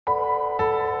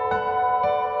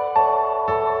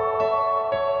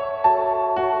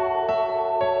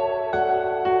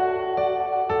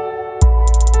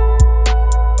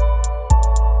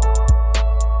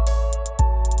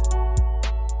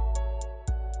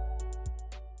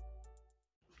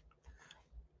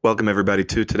Welcome, everybody,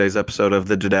 to today's episode of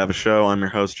The Jadava Show. I'm your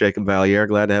host, Jacob Valier.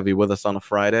 Glad to have you with us on a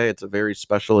Friday. It's a very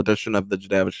special edition of The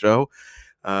Jadava Show.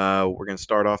 We're going to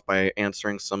start off by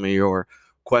answering some of your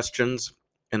questions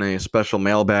in a special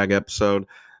mailbag episode.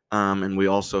 And we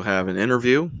also have an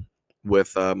interview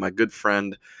with my good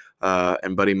friend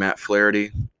and buddy, Matt Flaherty.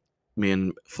 Me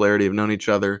and Flaherty have known each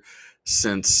other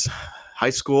since high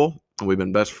school. We've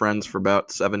been best friends for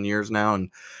about 7 years now,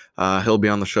 and he'll be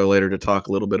on the show later to talk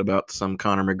a little bit about some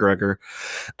Conor McGregor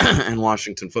and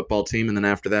Washington football team. And then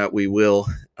after that, we will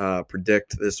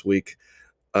predict this week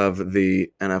of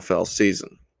the NFL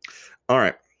season. All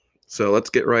right, so let's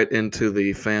get right into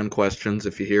the fan questions.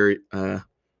 If you hear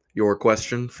your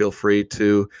question, feel free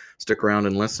to stick around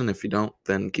and listen. If you don't,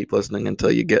 then keep listening until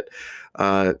you get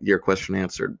your question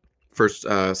answered. First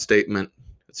statement.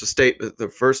 It's a statement. The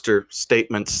first are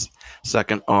statements.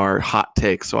 Second are hot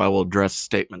takes. So I will address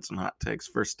statements and hot takes.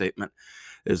 First statement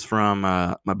is from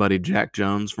my buddy Jack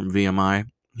Jones from VMI.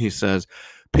 He says,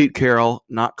 Pete Carroll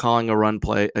not calling a run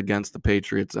play against the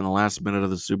Patriots in the last minute of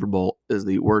the Super Bowl is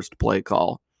the worst play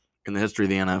call in the history of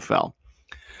the NFL.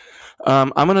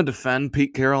 I'm going to defend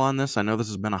Pete Carroll on this. I know this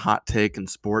has been a hot take in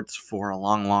sports for a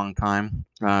long, long time,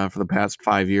 for the past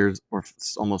 5 years or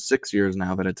almost 6 years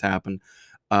now that it's happened.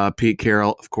 Pete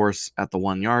Carroll, of course, at the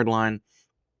 1 yard line,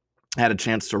 had a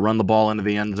chance to run the ball into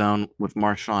the end zone with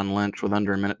Marshawn Lynch with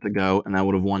under a minute to go, and that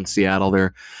would have won Seattle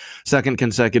their second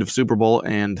consecutive Super Bowl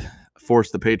and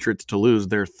forced the Patriots to lose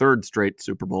their third straight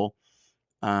Super Bowl.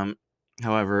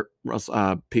 However,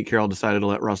 Pete Carroll decided to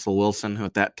let Russell Wilson, who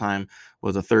at that time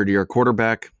was a third-year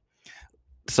quarterback,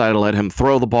 decided to let him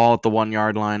throw the ball at the 1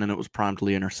 yard line, and it was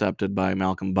promptly intercepted by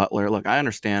Malcolm Butler. Look, I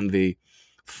understand the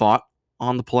thought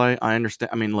on the play. I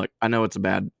know it's a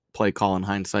bad play call in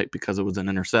hindsight because it was an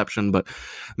interception, but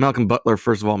Malcolm Butler,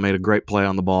 first of all, made a great play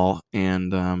on the ball,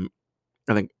 and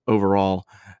I think overall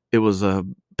it was a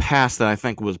pass that I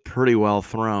think was pretty well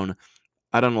thrown.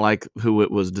 I don't like who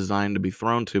it was designed to be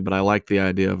thrown to, but I like the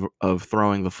idea of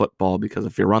throwing the football because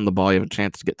if you run the ball, you have a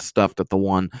chance to get stuffed at the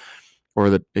one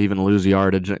or even lose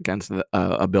yardage against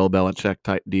a Bill Belichick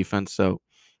type defense. So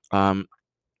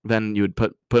then you would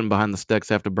put him behind the sticks,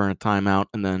 have to burn a timeout,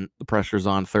 and then the pressure's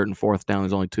on third and fourth down.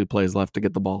 There's only 2 plays left to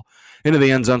get the ball into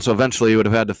the end zone. So eventually you would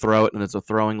have had to throw it, and it's a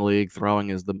throwing league. Throwing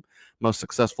is the most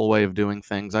successful way of doing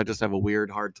things. I just have a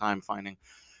weird, hard time finding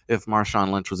if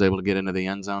Marshawn Lynch was able to get into the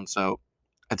end zone. So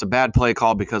it's a bad play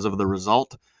call because of the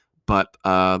result, but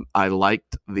I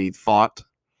liked the thought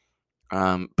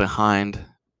behind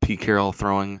Pete Carroll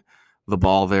throwing the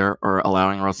ball there or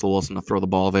allowing Russell Wilson to throw the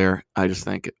ball there. I just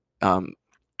think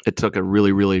it took a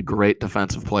really, really great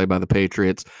defensive play by the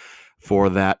Patriots for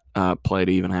that play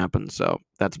to even happen. So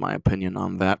that's my opinion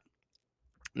on that.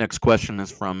 Next question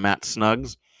is from Matt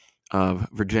Snuggs of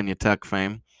Virginia Tech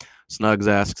fame. Snuggs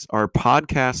asks, are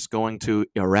podcasts going to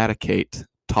eradicate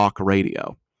talk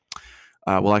radio?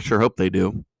 Well, I sure hope they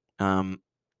do,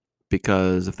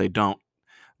 because if they don't,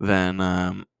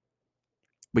 then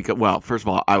first of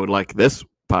all, I would like this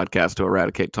podcast to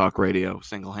eradicate talk radio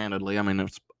single-handedly. I mean,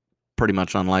 it's pretty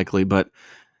much unlikely, but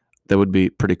that would be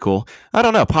pretty cool. I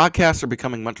don't know. Podcasts are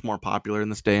becoming much more popular in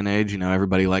this day and age. You know,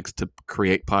 everybody likes to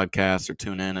create podcasts or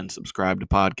tune in and subscribe to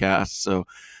podcasts. So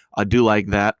I do like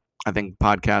that. I think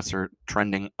podcasts are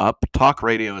trending up. Talk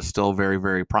radio is still very,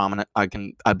 very prominent.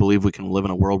 I believe we can live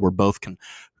in a world where both can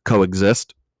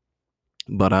coexist.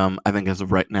 But I think as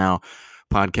of right now,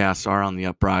 podcasts are on the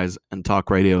uprise and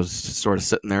talk radio is sort of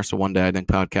sitting there. So one day I think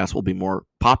podcasts will be more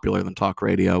popular than talk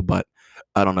radio, but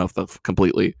I don't know if they'll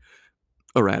completely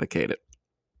eradicate it,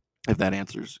 if that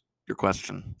answers your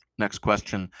question. Next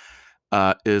question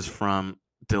is from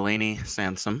Delaney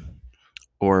Sansom,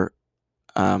 or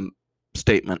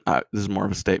statement. This is more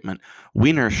of a statement.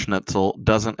 Wiener Schnitzel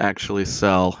doesn't actually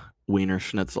sell Wiener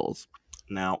Schnitzels.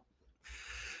 Now,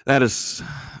 that is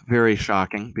very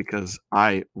shocking because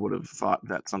I would have thought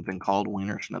that something called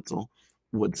Wiener Schnitzel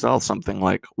would sell something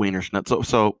like Wiener Schnitzel.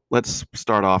 So let's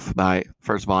start off by,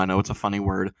 first of all, I know it's a funny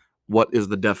word. What is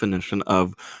the definition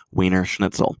of Wiener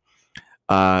Schnitzel?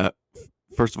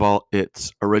 First of all,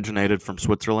 it's originated from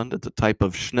Switzerland. It's a type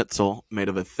of schnitzel made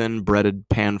of a thin breaded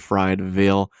pan-fried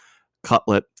veal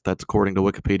cutlet. That's according to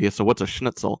Wikipedia. So what's a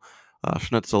schnitzel?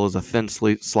 Schnitzel is a thin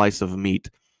slice of meat,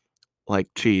 like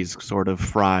cheese, sort of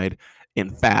fried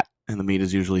in fat, and the meat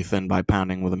is usually thinned by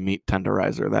pounding with a meat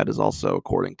tenderizer. That is also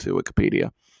according to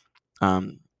Wikipedia.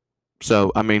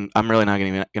 So, I mean, I'm really not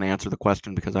going to answer the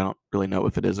question because I don't really know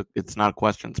if it's not a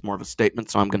question. It's more of a statement.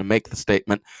 So I'm going to make the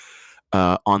statement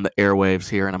on the airwaves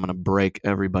here, and I'm going to break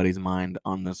everybody's mind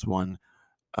on this one.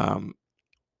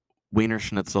 Wiener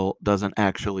Schnitzel doesn't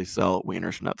actually sell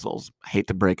Wiener Schnitzels. I hate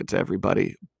to break it to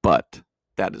everybody, but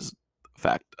that is the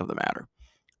fact of the matter.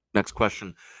 Next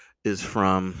question is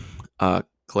from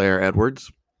Claire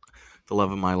Edwards, the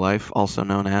love of my life, also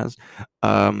known as.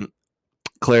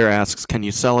 Claire asks, can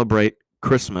you celebrate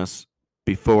Christmas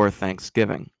before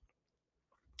Thanksgiving?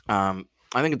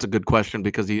 I think it's a good question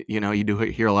because you do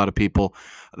hear a lot of people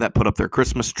that put up their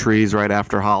Christmas trees right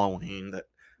after Halloween, that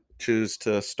choose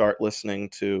to start listening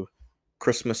to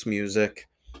Christmas music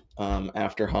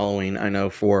after Halloween. I know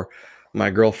for my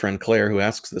girlfriend Claire, who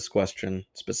asks this question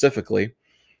specifically,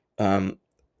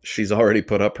 she's already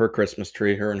put up her Christmas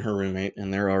tree, her and her roommate,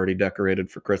 and they're already decorated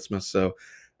for Christmas. So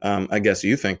I guess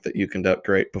you think that you can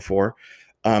decorate before.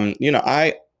 I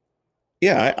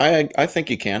think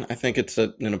you can. I think it's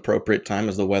an appropriate time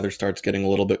as the weather starts getting a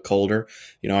little bit colder.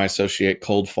 I associate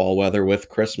cold fall weather with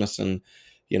Christmas, and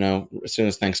as soon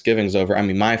as Thanksgiving's over, I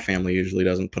mean, my family usually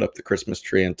doesn't put up the Christmas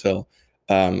tree until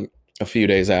a few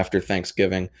days after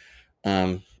Thanksgiving,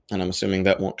 and I'm assuming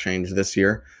that won't change this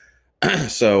year.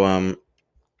 So,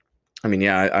 I mean,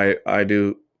 yeah, I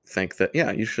do think that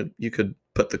you could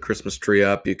put the Christmas tree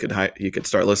up. You could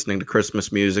start listening to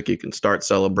Christmas music. You can start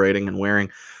celebrating and wearing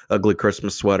ugly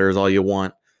Christmas sweaters all you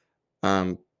want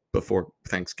before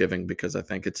Thanksgiving, because I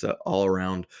think it's all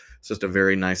around. It's just a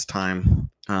very nice time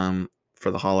for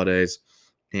the holidays,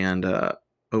 and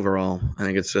overall, I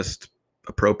think it's just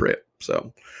appropriate.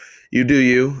 So you do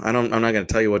you. I'm not going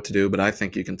to tell you what to do, but I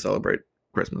think you can celebrate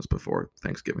Christmas before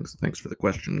Thanksgiving. So thanks for the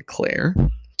question, Claire.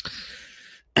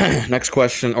 Next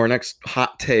question, or next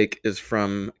hot take, is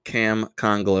from Cam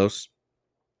Conglos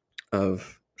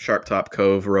of Sharp Top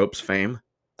Cove ropes fame.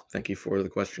 Thank you for the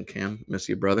question, Cam. Miss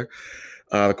you, brother.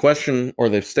 The question, or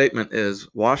the statement, is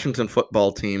Washington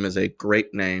football team is a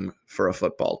great name for a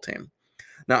football team.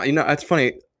 Now, it's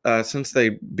funny. Since they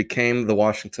became the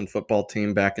Washington football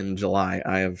team back in July,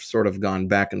 I have sort of gone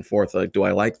back and forth. Like, do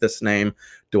I like this name?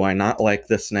 Do I not like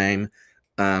this name?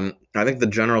 I think the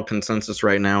general consensus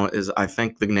right now is I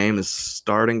think the name is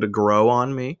starting to grow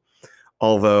on me,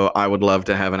 although I would love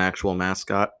to have an actual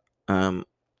mascot.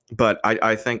 But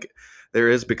I think there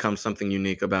is become something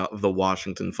unique about the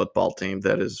Washington football team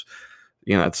that is,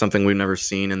 it's something we've never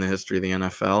seen in the history of the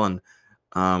NFL.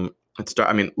 And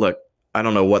I mean, look, I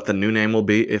don't know what the new name will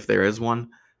be if there is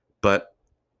one, but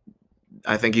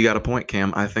I think you got a point,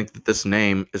 Cam. I think that this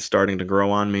name is starting to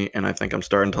grow on me, and I think I'm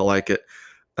starting to like it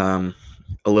a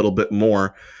little bit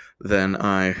more than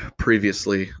I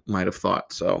previously might have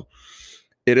thought. So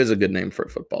it is a good name for a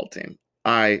football team.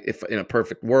 If in a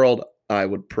perfect world, I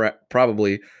would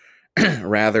probably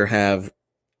rather have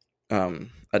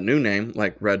a new name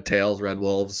like Red Tails, Red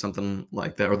Wolves, something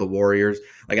like that, or the Warriors,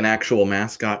 like an actual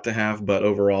mascot to have. But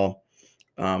overall,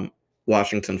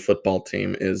 Washington football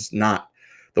team is not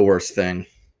the worst thing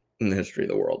in the history of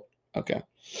the world. Okay.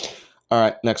 All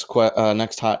right. Next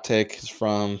hot take is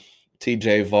from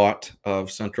TJ Vaught of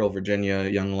Central Virginia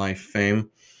Young Life fame.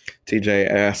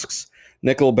 TJ asks,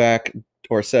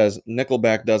 says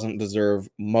Nickelback doesn't deserve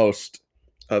most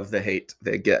of the hate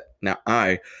they get. Now,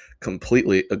 I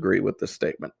completely agree with this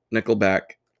statement. Nickelback,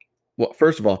 well,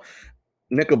 first of all,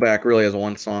 Nickelback really has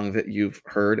one song that you've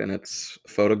heard, and it's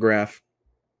Photograph.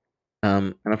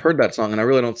 And I've heard that song, and I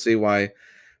really don't see why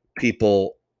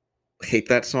people hate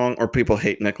that song or people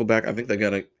hate Nickelback. I think they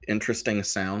got an interesting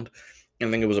sound. I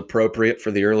think it was appropriate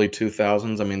for the early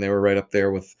 2000s. I mean, they were right up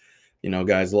there with,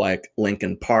 guys like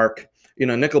Linkin Park.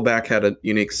 Nickelback had a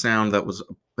unique sound that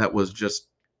was just,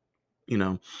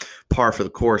 par for the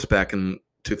course back in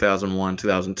 2001,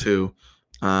 2002.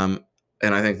 And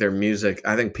I think their music,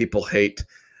 I think people hate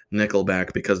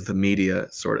Nickelback because the media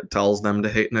sort of tells them to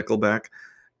hate Nickelback.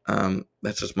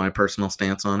 That's just my personal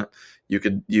stance on it. You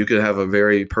could have a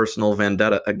very personal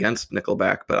vendetta against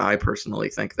Nickelback, but I personally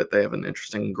think that they have an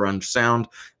interesting grunge sound.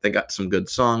 They got some good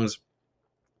songs,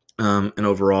 and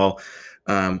overall,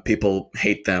 people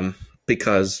hate them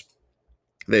because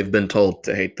they've been told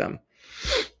to hate them.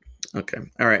 Okay,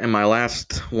 all right, and my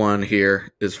last one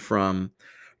here is from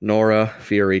Nora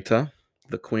Fiorita,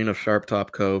 the Queen of Sharp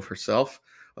Top Cove herself,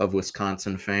 of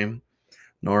Wisconsin fame.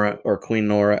 Queen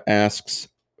Nora asks,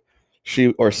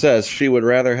 says she would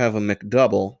rather have a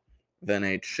McDouble than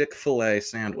a Chick-fil-A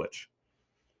sandwich.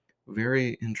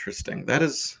 Very interesting. That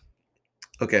is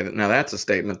okay. Now that's a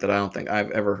statement that I don't think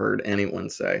I've ever heard anyone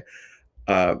say.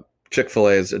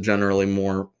 Chick-fil-A is a generally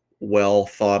more well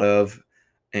thought of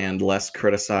and less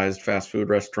criticized fast food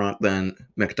restaurant than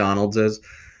McDonald's is.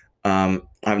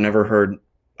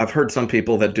 I've heard some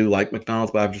people that do like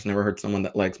McDonald's, but I've just never heard someone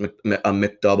that likes a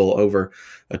McDouble over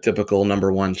a typical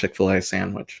number one Chick-fil-A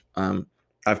sandwich.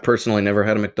 I've personally never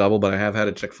had a McDouble, but I have had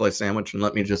a Chick-fil-A sandwich, and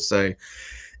let me just say,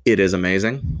 it is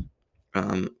amazing.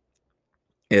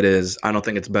 I don't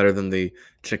think it's better than the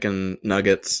chicken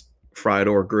nuggets fried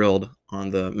or grilled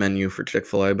on the menu for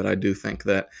Chick-fil-A, but I do think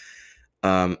that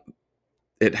um,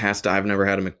 it has to. I've never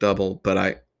had a McDouble, but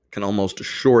I can almost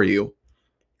assure you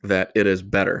that it is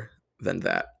better than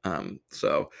that.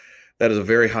 So that is a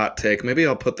very hot take. Maybe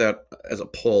I'll put that as a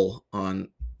poll on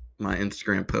my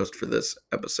Instagram post for this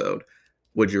episode.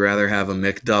 Would you rather have a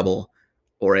McDouble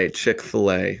or a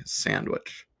Chick-fil-A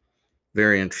sandwich?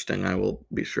 Very interesting. I will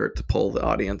be sure to poll the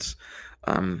audience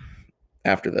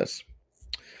after this.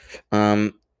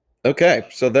 Okay,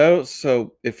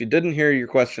 so if you didn't hear your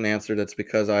question answered, it's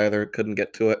because I either couldn't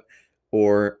get to it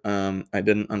or I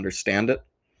didn't understand it.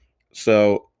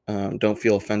 So don't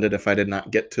feel offended if I did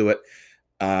not get to it.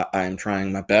 I am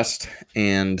trying my best,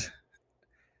 and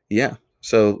yeah.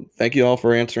 So thank you all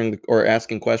for answering or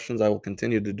asking questions. I will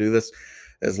continue to do this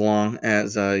as long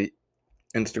as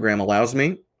Instagram allows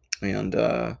me, and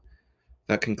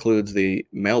that concludes the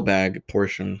mailbag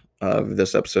portion of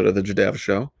this episode of the Jadava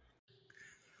Show.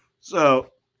 So,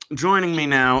 joining me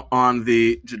now on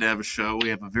the Jadava Show, we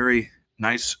have a very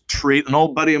nice treat. An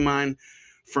old buddy of mine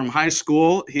from high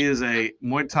school. He is a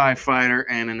Muay Thai fighter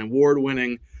and an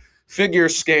award-winning figure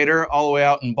skater all the way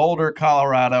out in Boulder,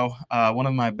 Colorado. One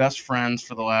of my best friends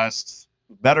for the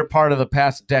better part of the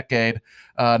past decade.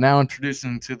 Now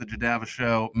introducing to the Jadava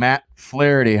Show, Matt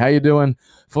Flaherty. How you doing,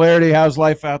 Flaherty? How's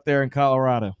life out there in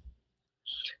Colorado?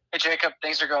 Hey, Jacob.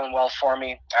 Things are going well for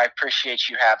me. I appreciate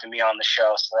you having me on the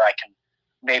show so that I can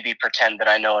maybe pretend that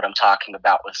I know what I'm talking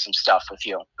about with some stuff with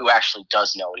you, who actually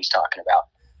does know what he's talking about.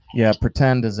 Yeah,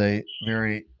 pretend is a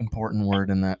very important word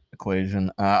in that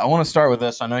equation. I want to start with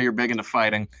this. I know you're big into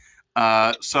fighting.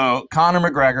 So Conor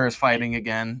McGregor is fighting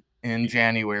again in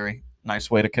January. Nice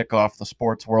way to kick off the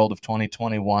sports world of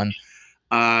 2021.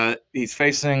 He's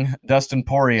facing Dustin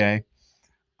Poirier,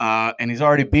 and he's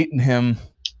already beaten him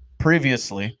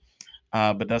previously.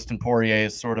 But Dustin Poirier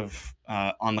is sort of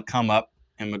on the come up,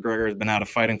 and McGregor has been out of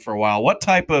fighting for a while. What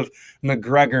type of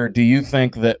McGregor do you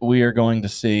think that we are going to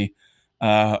see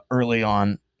early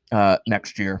on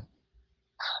next year?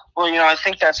 Well, I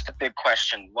think that's the big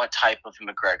question. What type of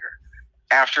McGregor?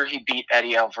 After he beat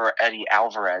Eddie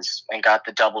Alvarez and got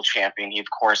the double champion, he, of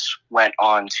course, went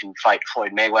on to fight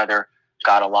Floyd Mayweather,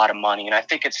 got a lot of money. And I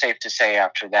think it's safe to say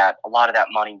after that, a lot of that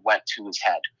money went to his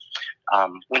head.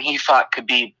 When he fought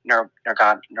Khabib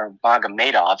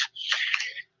Nurmagomedov,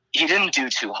 he didn't do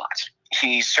too hot.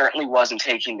 He certainly wasn't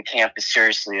taking the camp as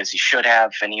seriously as he should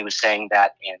have, and he was saying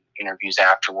that in interviews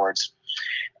afterwards.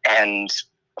 And,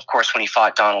 of course, when he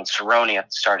fought Donald Cerrone at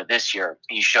the start of this year,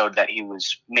 he showed that he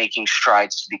was making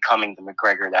strides to becoming the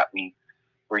McGregor that we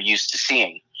were used to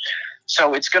seeing.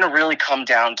 So it's going to really come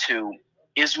down to,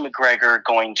 is McGregor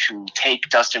going to take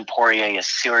Dustin Poirier as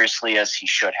seriously as he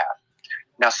should have?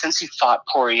 Now, since he fought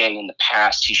Poirier in the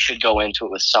past, he should go into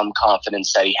it with some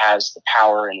confidence that he has the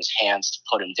power in his hands to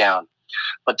put him down.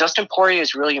 But Dustin Poirier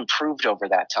has really improved over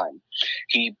that time.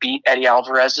 He beat Eddie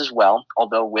Alvarez as well,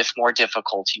 although with more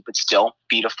difficulty, but still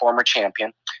beat a former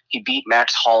champion. He beat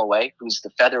Max Holloway, who's the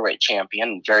featherweight champion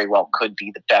and very well could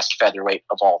be the best featherweight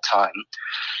of all time.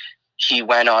 He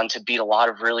went on to beat a lot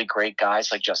of really great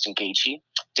guys like Justin Gaethje,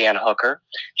 Dan Hooker.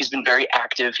 He's been very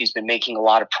active. He's been making a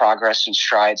lot of progress and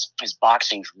strides. His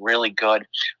boxing's really good.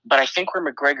 But I think where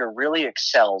McGregor really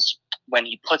excels when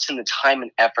he puts in the time and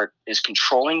effort is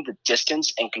controlling the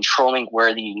distance and controlling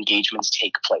where the engagements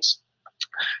take place.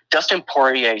 Dustin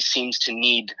Poirier seems to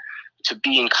need to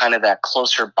be in kind of that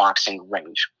closer boxing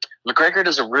range. McGregor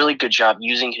does a really good job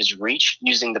using his reach,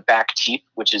 using the back teep,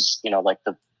 which is, like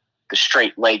the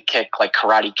straight leg kick, like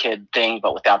Karate Kid thing,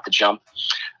 but without the jump.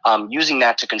 Using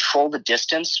that to control the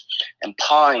distance and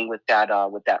pawing with that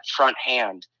front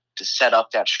hand to set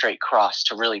up that straight cross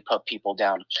to really put people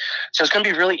down. So it's going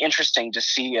to be really interesting to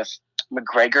see if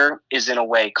McGregor is in a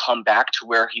way come back to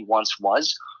where he once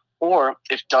was, or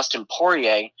if Dustin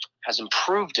Poirier has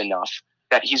improved enough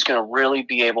that he's going to really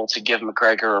be able to give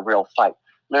McGregor a real fight.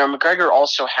 Now, McGregor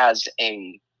also has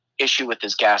a issue with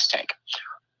his gas tank.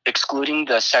 Excluding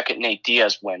the second Nate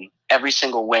Diaz win, every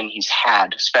single win he's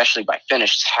had, especially by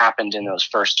finish, happened in those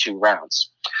first two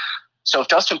rounds. So if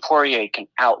Dustin Poirier can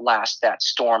outlast that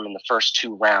storm in the first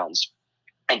two rounds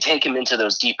and take him into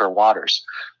those deeper waters,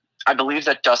 I believe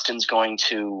that Dustin's going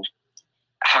to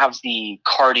have the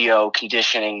cardio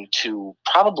conditioning to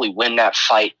probably win that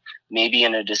fight, maybe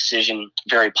in a decision,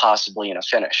 very possibly in a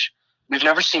finish. We've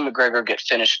never seen McGregor get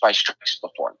finished by strikes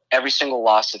before. Every single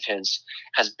loss of his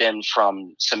has been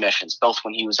from submissions, both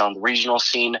when he was on the regional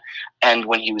scene and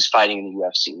when he was fighting in the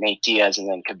UFC. Nate Diaz and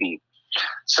then Khabib.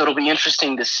 So it'll be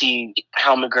interesting to see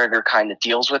how McGregor kind of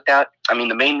deals with that. I mean,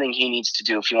 the main thing he needs to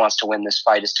do if he wants to win this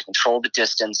fight is to control the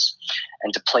distance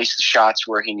and to place the shots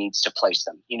where he needs to place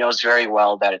them. He knows very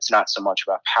well that it's not so much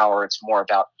about power, it's more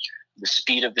about the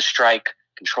speed of the strike,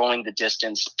 controlling the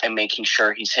distance, and making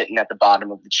sure he's hitting at the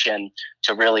bottom of the chin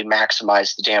to really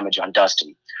maximize the damage on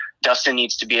Dustin. Dustin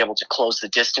needs to be able to close the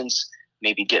distance,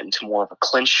 maybe get into more of a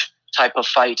clinch type of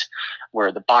fight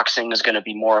where the boxing is going to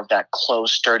be more of that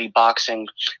close, sturdy boxing,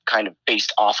 kind of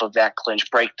based off of that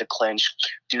clinch, break the clinch,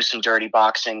 do some dirty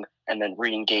boxing, and then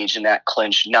re-engage in that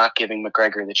clinch, not giving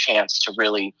McGregor the chance to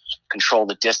really control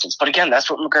the distance. But again, that's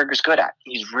what McGregor's good at.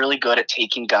 He's really good at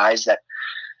taking guys that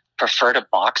prefer to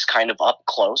box kind of up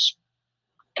close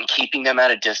and keeping them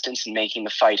at a distance and making the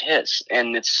fight his.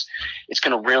 And it's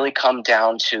going to really come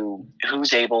down to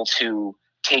who's able to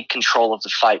take control of the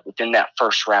fight within that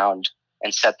first round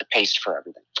and set the pace for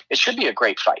everything. It should be a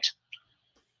great fight.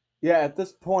 Yeah, at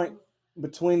this point,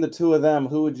 between the two of them,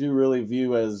 who would you really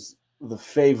view as the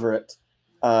favorite,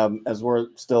 as we're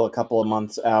still a couple of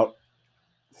months out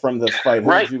from this fight? Who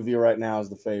would you view right now as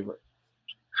the favorite?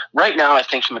 Right now, I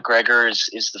think McGregor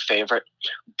is the favorite,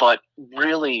 but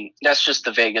really, that's just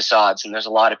the Vegas odds, and there's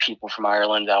a lot of people from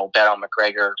Ireland that will bet on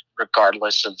McGregor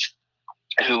regardless of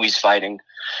who he's fighting.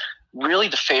 Really,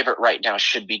 the favorite right now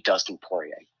should be Dustin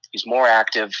Poirier. He's more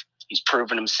active. He's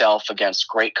proven himself against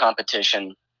great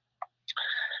competition,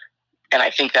 and I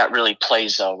think that really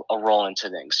plays a role into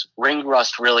things. Ring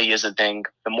rust really is a thing.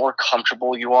 The more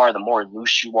comfortable you are, the more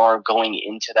loose you are going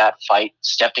into that fight,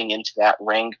 stepping into that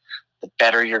ring, the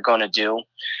better you're going to do.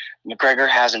 McGregor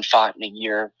hasn't fought in a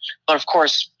year, but of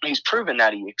course, he's proven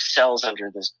that he excels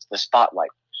under the spotlight.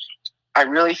 I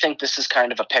really think this is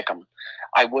kind of a pick'em.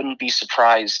 I wouldn't be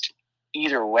surprised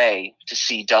either way to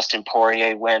see Dustin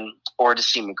Poirier win or to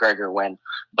see McGregor win,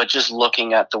 but just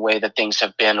looking at the way that things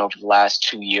have been over the last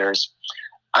 2 years,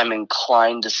 I'm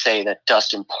inclined to say that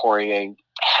Dustin Poirier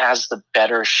has the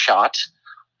better shot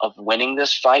of winning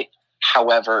this fight.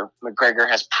 However, McGregor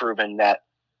has proven that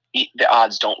the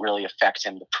odds don't really affect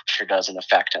him. The pressure doesn't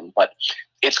affect him, but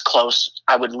it's close.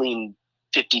 I would lean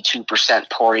 52%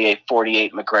 Poirier,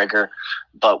 48 McGregor,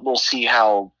 but we'll see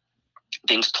how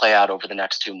things play out over the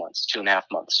next 2 months, 2.5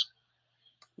 months.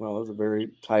 Well, those are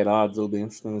very tight odds. It'll be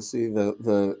interesting to see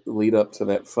the lead up to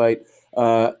that fight.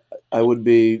 I would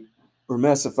be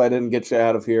remiss if I didn't get you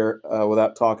out of here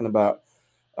without talking about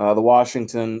the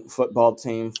Washington football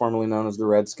team, formerly known as the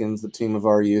Redskins, the team of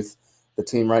our youth, the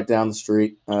team right down the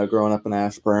street, growing up in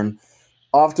Ashburn.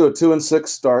 Off to a 2-6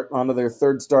 start, onto their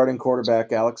third starting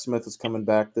quarterback. Alex Smith is coming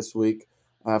back this week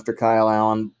after Kyle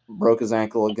Allen broke his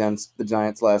ankle against the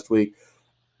Giants last week.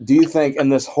 Do you think, in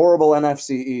this horrible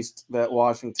NFC East that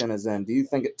Washington is in, do you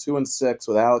think at 2-6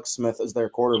 with Alex Smith as their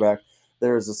quarterback,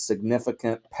 there is a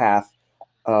significant path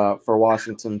for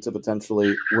Washington to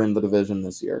potentially win the division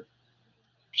this year?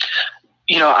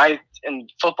 You know,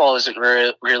 and football isn't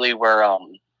really where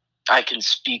I can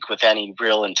speak with any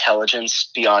real intelligence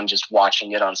beyond just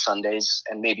watching it on Sundays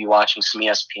and maybe watching some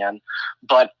ESPN.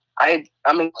 But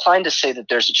I'm inclined to say that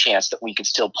there's a chance that we could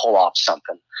still pull off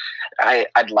something.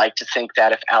 I'd like to think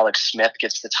that if Alex Smith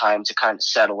gets the time to kind of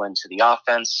settle into the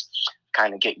offense,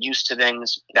 kind of get used to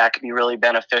things, that could be really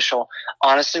beneficial.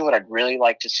 Honestly, what I'd really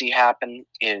like to see happen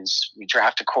is we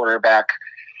draft a quarterback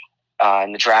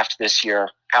in the draft this year.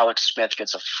 Alex Smith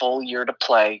gets a full year to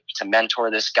play to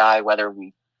mentor this guy, whether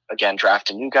we, again,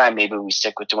 draft a new guy, maybe we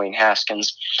stick with Dwayne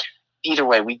Haskins. Either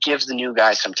way, we give the new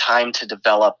guy some time to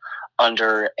develop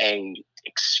under a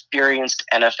experienced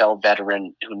NFL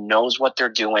veteran who knows what they're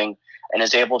doing and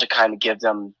is able to kind of give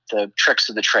them the tricks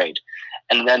of the trade,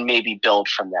 and then maybe build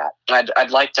from that.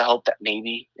 I'd like to hope that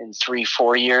maybe in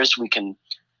 3-4 years we can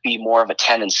be more of a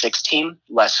 10-6 team,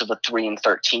 less of a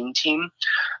 3-13 team.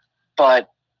 But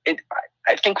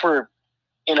I think we're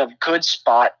in a good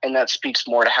spot, and that speaks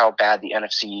more to how bad the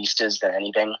NFC East is than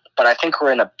anything. But I think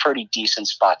we're in a pretty decent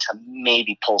spot to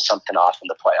maybe pull something off in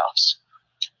the playoffs.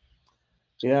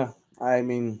 Yeah, I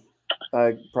mean,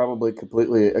 I probably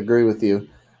completely agree with you.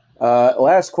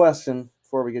 Last question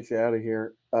before we get you out of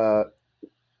here.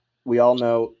 We all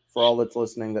know, for all that's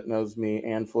listening that knows me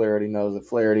and Flaherty knows that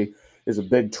Flaherty is a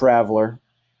big traveler,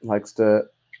 likes to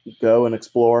go and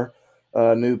explore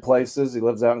new places. He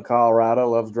lives out in Colorado,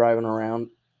 loves driving around.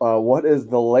 What is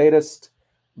the latest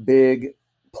big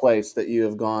place that you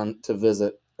have gone to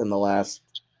visit in the last,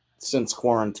 since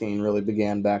quarantine really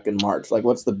began back in March? Like,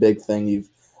 what's the big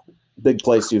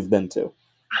place you've been to?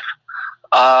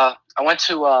 I went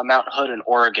to Mount Hood in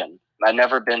Oregon. I'd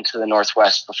never been to the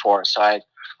Northwest before, so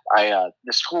the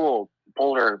school,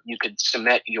 Boulder, you could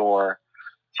submit your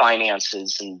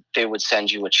finances, and they would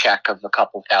send you a check of a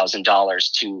couple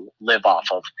 $1,000s to live off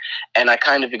of. And I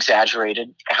kind of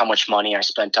exaggerated how much money I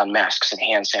spent on masks and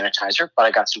hand sanitizer, but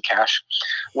I got some cash.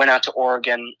 Went out to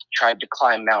Oregon, tried to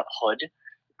climb Mount Hood.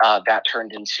 That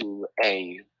turned into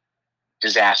a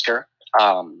disaster.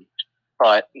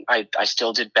 But I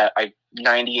still did bet. I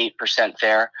 98%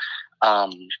 there.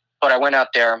 But I went out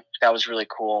there. That was really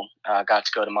cool. Got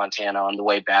to go to Montana on the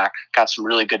way back. Got some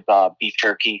really good beef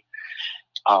jerky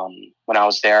when I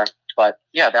was there. But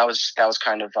yeah, that was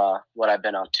kind of what I've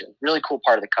been up to. Really cool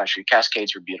part of the country.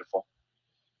 Cascades were beautiful.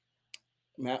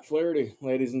 Matt Flaherty,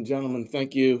 ladies and gentlemen,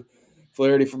 thank you,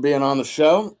 Flaherty, for being on the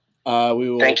show.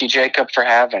 Thank you, Jacob, for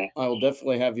having. I will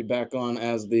definitely have you back on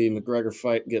as the McGregor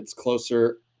fight gets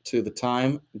closer to the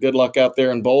time. Good luck out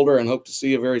there in Boulder, and hope to see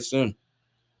you very soon.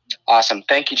 Awesome.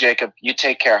 Thank you, Jacob. You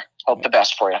take care. Hope the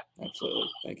best for you. Absolutely.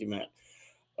 Thank you, Matt.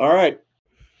 All right.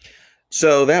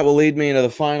 So that will lead me into the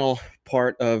final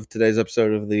part of today's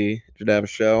episode of the Jadava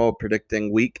Show,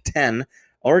 predicting Week 10.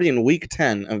 Already in Week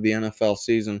 10 of the NFL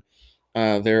season,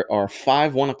 there are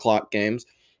 5 1 o'clock games,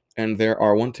 and there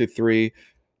are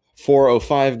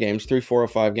 4:05 games, 3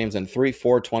 4:05 games, and 3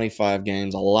 4:25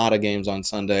 games. A lot of games on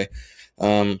Sunday.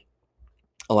 A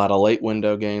lot of late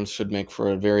window games should make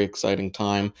for a very exciting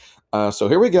time. So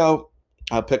here we go.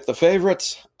 I'll pick the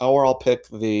favorites, or I'll pick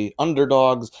the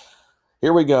underdogs.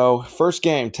 Here we go. First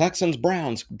game,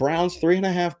 Texans-Browns. Browns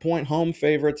 3.5-point home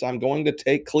favorites. I'm going to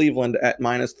take Cleveland at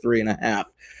 -3.5.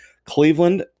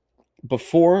 Cleveland,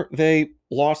 before they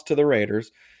lost to the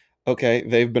Raiders, okay,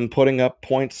 they've been putting up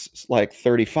points like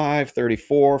 35,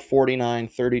 34, 49,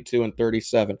 32, and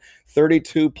 37.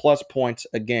 32-plus points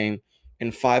a game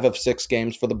in 5 of 6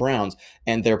 games for the Browns.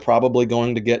 And they're probably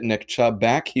going to get Nick Chubb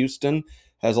back. Houston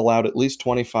has allowed at least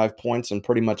 25 points in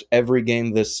pretty much every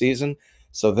game this season.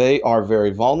 So they are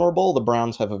very vulnerable. The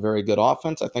Browns have a very good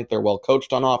offense. I think they're well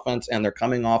coached on offense, and they're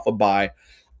coming off a bye.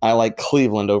 I like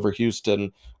Cleveland over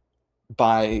Houston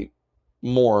by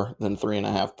more than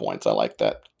 3.5 points. I like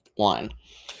that line.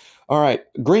 All right,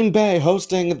 Green Bay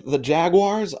hosting the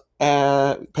Jaguars.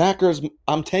 Packers,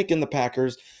 I'm taking the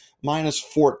Packers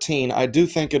 -14. I do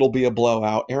think it'll be a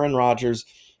blowout. Aaron Rodgers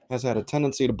has had a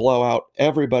tendency to blow out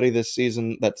everybody this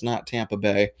season that's not Tampa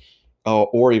Bay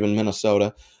or even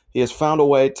Minnesota. He has found a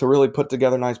way to really put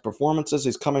together nice performances.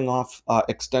 He's coming off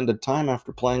extended time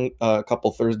after playing a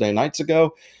couple Thursday nights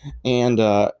ago, and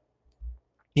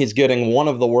he's getting one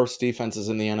of the worst defenses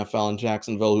in the NFL in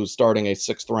Jacksonville, who's starting a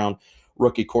 6th-round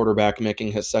rookie quarterback,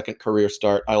 making his second career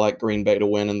start. I like Green Bay to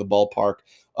win in the ballpark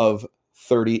of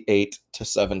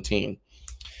 38-17.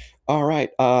 All right,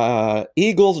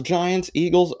 Eagles-Giants.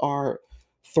 Eagles are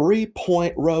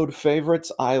 3-point road favorites.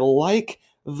 I like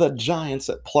the Giants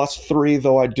at +3,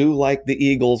 though I do like the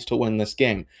Eagles to win this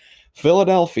game.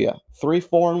 Philadelphia,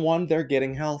 3-4-1. They're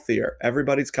getting healthier.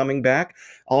 Everybody's coming back.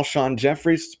 Alshon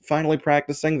Jeffrey's finally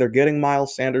practicing. They're getting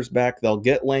Miles Sanders back. They'll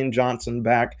get Lane Johnson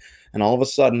back. And all of a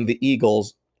sudden, the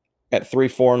Eagles at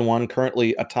 3-4-1,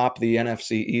 currently atop the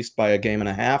NFC East by a game and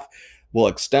a half, will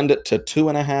extend it to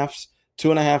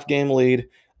 2.5 game lead.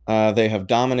 They have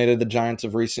dominated the Giants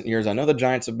of recent years. I know the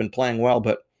Giants have been playing well,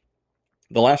 but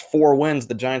the last 4 wins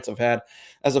the Giants have had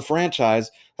as a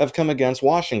franchise have come against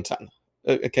Washington.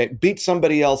 Okay, beat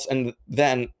somebody else, and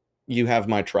then you have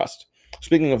my trust.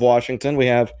 Speaking of Washington, we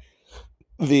have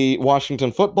the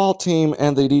Washington football team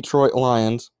and the Detroit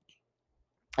Lions.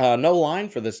 No line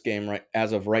for this game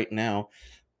as of right now.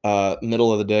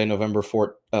 Middle of the day, November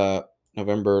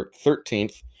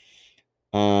 13th.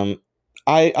 I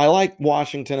like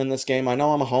Washington in this game. I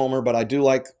know I'm a homer, but I do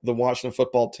like the Washington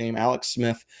football team. Alex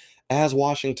Smith, as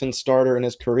Washington's starter in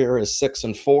his career, is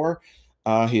 6-4.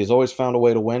 He has always found a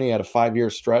way to win. He had a 5-year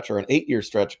stretch, or an 8-year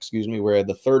stretch, where he had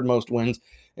the 3rd most wins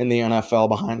in the NFL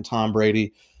behind Tom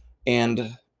Brady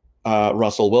and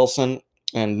Russell Wilson.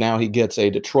 And now he gets a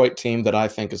Detroit team that I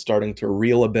think is starting to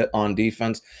reel a bit on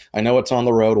defense. I know it's on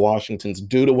the road. Washington's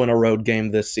due to win a road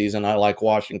game this season. I like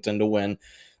Washington to win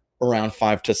around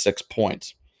 5 to 6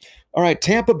 points. All right,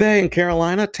 Tampa Bay and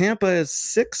Carolina. Tampa is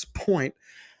 6-point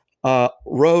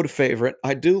road favorite.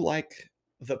 I do like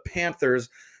the Panthers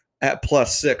at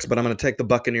 +6, but I'm going to take the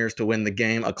Buccaneers to win the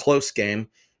game, a close game.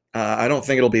 I don't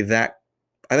think it'll be that.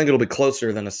 I think it'll be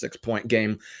closer than a 6-point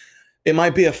game. It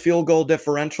might be a field goal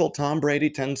differential. Tom Brady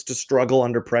tends to struggle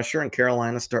under pressure, and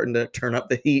Carolina's starting to turn up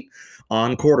the heat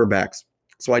on quarterbacks.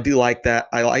 So I do like that.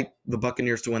 I like the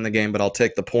Buccaneers to win the game, but I'll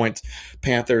take the points.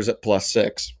 Panthers at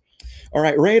 +6. All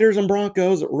right, Raiders and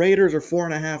Broncos. Raiders are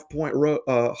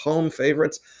 4.5-point home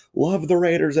favorites. Love the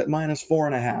Raiders at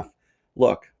 -4.5.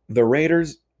 Look, the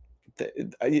Raiders,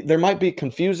 there might be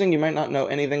confusing. You might not know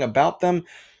anything about them,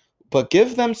 But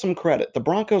give them some credit. The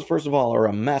Broncos, first of all, are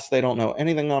a mess. They don't know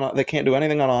anything on. They can't do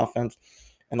anything on offense.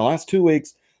 In the last 2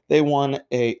 weeks, the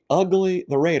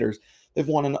Raiders. They've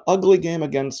won an ugly game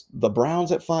against the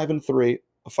Browns at 5-3,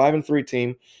 a 5-3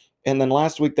 team, and then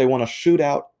last week they won a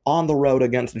shootout on the road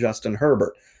against Justin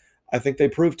Herbert. I think they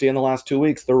proved to you in the last 2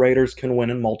 weeks the Raiders can win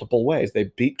in multiple ways. They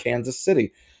beat Kansas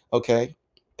City. Okay,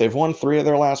 they've won 3 of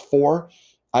their last 4.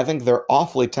 I think they're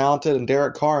awfully talented, and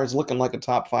Derek Carr is looking like a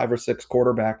top 5 or 6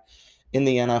 quarterback in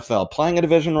the NFL. Playing a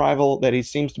division rival that he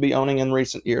seems to be owning in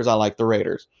recent years, I like the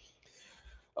Raiders.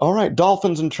 All right,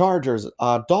 Dolphins and Chargers.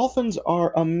 Dolphins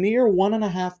are a mere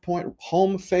 1.5-point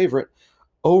home favorite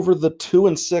over the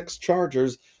 2-6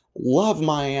 Chargers. Love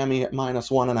Miami at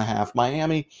 -1.5.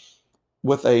 Miami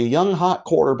with a young, hot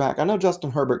quarterback. I know Justin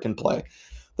Herbert can play.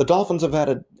 The Dolphins have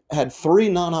had 3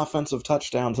 non-offensive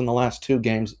touchdowns in the last 2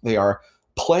 games. They are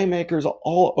playmakers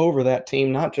all over that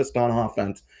team, not just on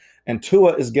offense. And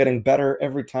Tua is getting better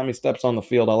every time he steps on the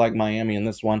field. I like Miami in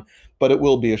this one, but it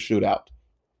will be a shootout.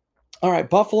 All right,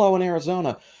 Buffalo and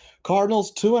Arizona.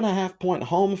 Cardinals 2.5-point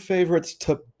home favorites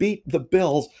to beat the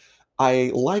Bills.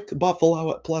 I like Buffalo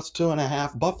at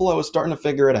 +2.5. Buffalo is starting to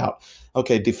figure it out.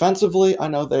 Okay, defensively, I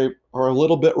know they are a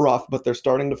little bit rough, but they're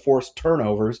starting to force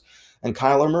turnovers, and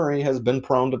Kyler Murray has been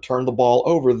prone to turn the ball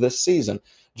over this season.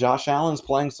 Josh Allen's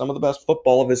playing some of the best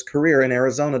football of his career, and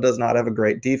Arizona does not have a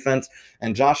great defense.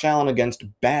 And Josh Allen against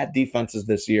bad defenses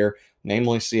this year,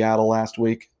 namely Seattle last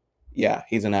week, yeah,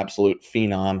 he's an absolute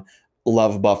phenom.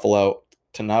 Love Buffalo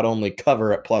to not only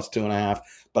cover at +2.5,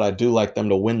 but I do like them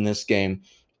to win this game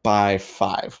by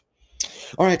 5.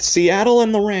 All right, Seattle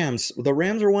and the Rams. The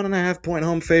Rams are 1.5-point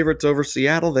home favorites over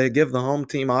Seattle. They give the home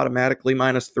team automatically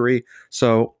 -3.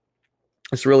 So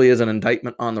this really is an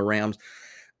indictment on the Rams.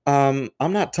 I'm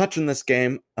not touching this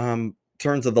game in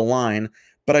terms of the line,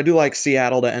 but I do like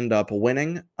Seattle to end up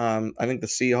winning. I think the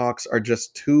Seahawks are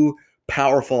just too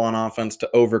powerful on offense to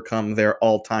overcome their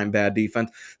all-time bad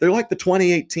defense. They're like the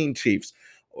 2018 Chiefs.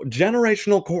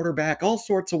 Generational quarterback, all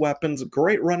sorts of weapons,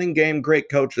 great running game, great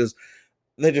coaches.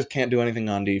 They just can't do anything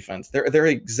on defense. They're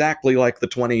exactly like the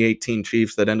 2018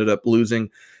 Chiefs that ended up losing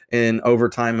in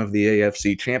overtime of the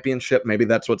AFC Championship. Maybe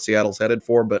that's what Seattle's headed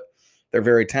for, but they're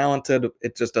very talented.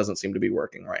 It just doesn't seem to be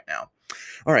working right now.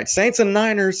 All right, Saints and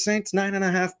Niners. Saints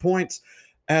 9.5 points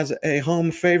as a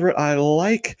home favorite. I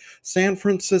like San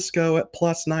Francisco at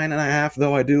 +9.5,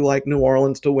 though I do like New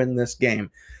Orleans to win this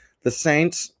game. The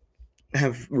Saints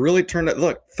have really turned it.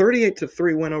 Look,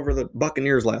 38-3 win over the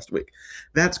Buccaneers last week.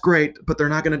 That's great, but they're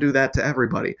not going to do that to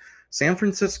everybody. San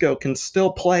Francisco can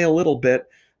still play a little bit.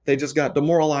 They just got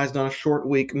demoralized on a short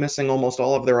week, missing almost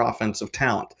all of their offensive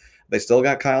talent. They still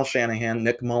got Kyle Shanahan.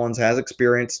 Nick Mullins has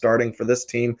experience starting for this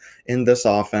team in this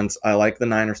offense. I like the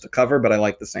Niners to cover, but I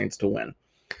like the Saints to win.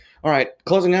 All right,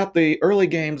 closing out the early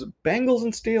games, Bengals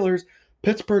and Steelers.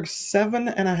 Pittsburgh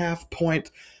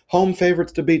 7.5-point home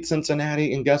favorites to beat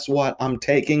Cincinnati, and guess what? I'm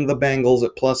taking the Bengals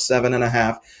at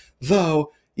 +7.5,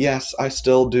 though, yes, I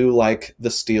still do like the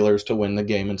Steelers to win the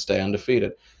game and stay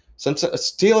undefeated. Since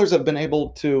Steelers have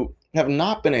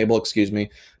not been able,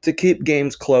 to keep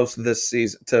games close this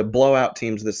season, to blow out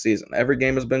teams this season. Every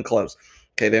game has been close.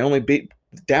 Okay, they only beat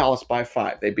Dallas by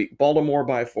 5. They beat Baltimore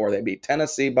by 4. They beat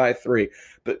Tennessee by 3.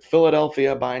 But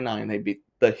Philadelphia by 9. They beat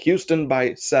the Houston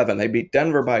by 7. They beat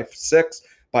Denver by 5,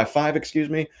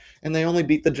 and they only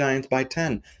beat the Giants by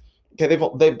 10. Okay,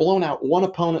 they've blown out one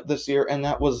opponent this year, and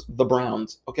that was the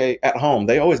Browns. Okay, at home.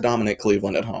 They always dominate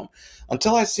Cleveland at home.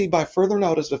 Until I see by further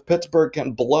notice if Pittsburgh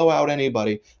can blow out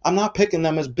anybody, I'm not picking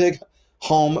them as big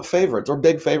home favorites or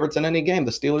big favorites in any game.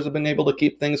 The Steelers have been able to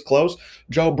keep things close.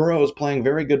 Joe Burrow is playing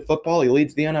very good football. He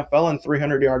leads the NFL in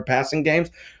 300-yard passing games.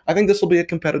 I think this will be a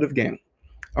competitive game.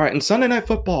 All right, and Sunday Night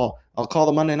Football, I'll call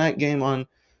the Monday night game on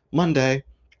Monday.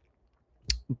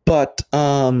 But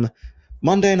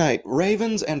Monday night,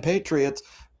 Ravens and Patriots,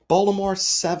 Baltimore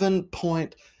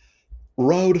 7-point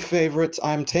road favorites.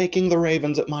 I'm taking the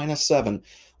Ravens at -7.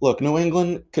 Look, New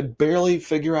England could barely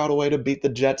figure out a way to beat the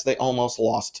Jets. They almost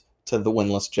lost to the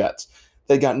winless Jets.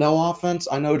 They got no offense.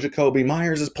 I know Jacoby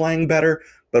Myers is playing better,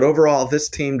 but overall, this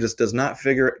team just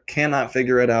cannot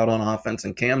figure it out on offense,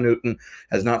 and Cam Newton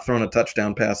has not thrown a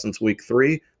touchdown pass since week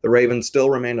 3. The Ravens still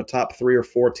remain a top 3 or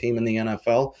 4 team in the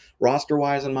NFL.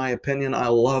 Roster-wise, in my opinion, I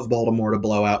love Baltimore to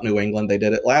blow out New England. They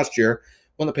did it last year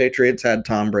when the Patriots had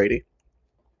Tom Brady.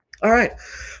 All right,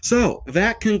 so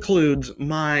that concludes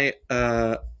my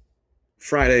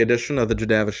Friday edition of the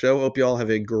Jadava Show. Hope you all have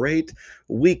a great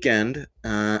weekend.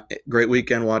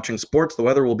 Watching sports. The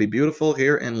weather will be beautiful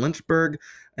here in Lynchburg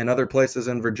and other places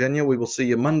in Virginia. We will see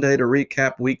you Monday to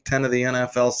recap Week 10 of the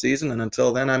NFL season. And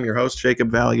until then, I'm your host,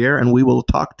 Jacob Valier, and we will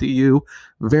talk to you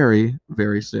very,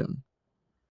 very soon.